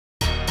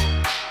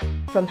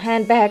From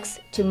handbags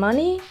to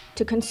money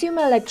to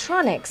consumer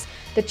electronics,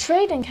 the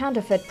trade in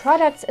counterfeit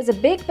products is a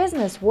big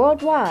business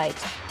worldwide.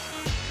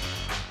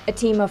 A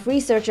team of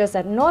researchers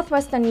at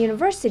Northwestern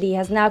University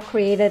has now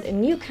created a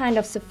new kind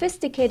of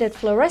sophisticated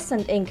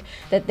fluorescent ink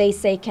that they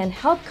say can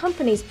help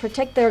companies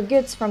protect their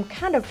goods from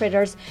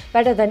counterfeiters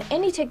better than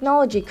any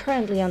technology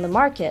currently on the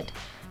market.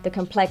 The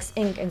complex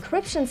ink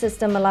encryption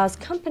system allows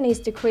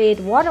companies to create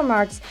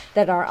watermarks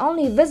that are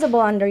only visible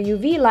under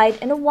UV light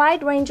in a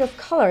wide range of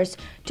colors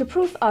to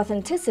prove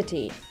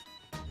authenticity.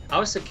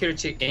 Our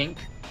security ink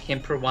can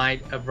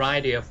provide a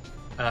variety of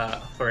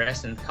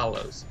fluorescent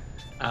colors,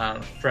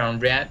 from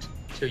red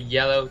to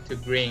yellow to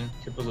green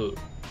to blue,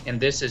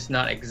 and this does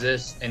not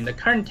exist in the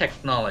current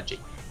technology.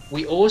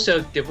 We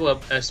also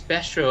developed a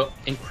special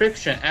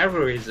encryption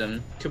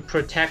algorithm to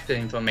protect the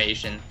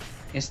information.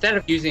 Instead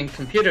of using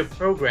computer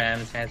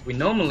programs as we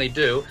normally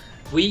do,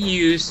 we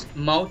use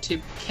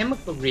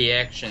multi-chemical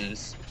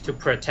reactions to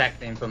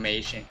protect the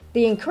information.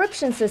 The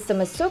encryption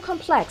system is so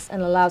complex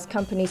and allows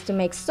companies to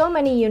make so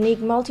many unique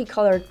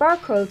multicolored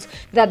barcodes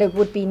that it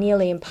would be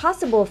nearly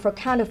impossible for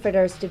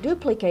counterfeiters to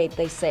duplicate,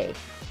 they say.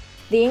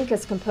 The ink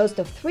is composed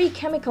of 3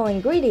 chemical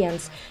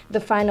ingredients. The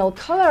final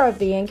color of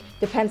the ink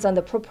depends on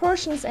the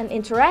proportions and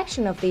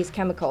interaction of these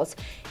chemicals.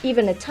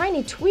 Even a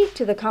tiny tweak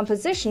to the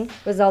composition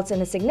results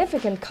in a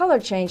significant color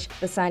change,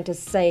 the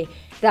scientists say.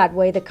 That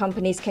way the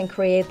companies can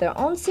create their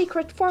own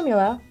secret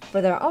formula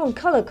for their own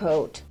color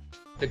code.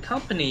 The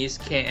companies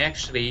can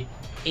actually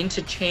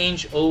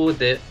interchange all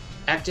the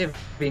active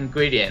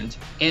ingredient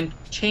and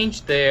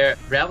change their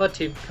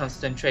relative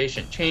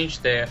concentration, change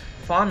their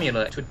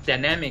formula to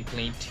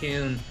dynamically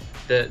tune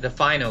the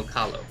final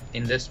color.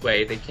 In this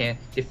way, they can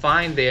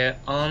define their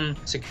own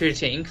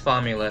security ink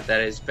formula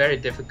that is very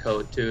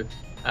difficult to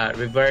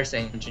reverse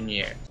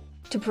engineer.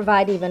 To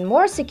provide even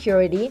more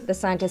security, the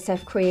scientists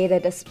have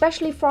created a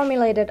specially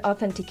formulated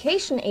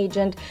authentication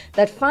agent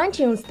that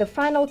fine-tunes the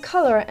final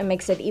color and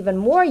makes it even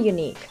more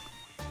unique.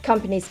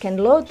 Companies can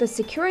load the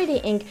security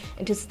ink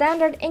into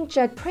standard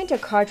inkjet printer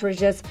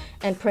cartridges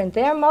and print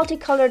their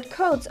multicolored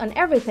codes on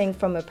everything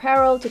from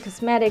apparel to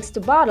cosmetics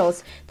to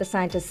bottles, the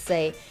scientists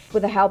say.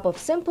 With the help of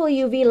simple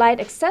UV light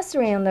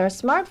accessory on their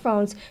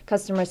smartphones,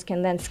 customers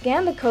can then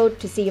scan the code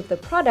to see if the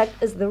product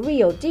is the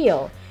real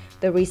deal.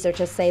 The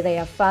researchers say they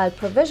have filed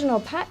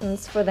provisional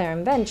patents for their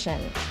invention.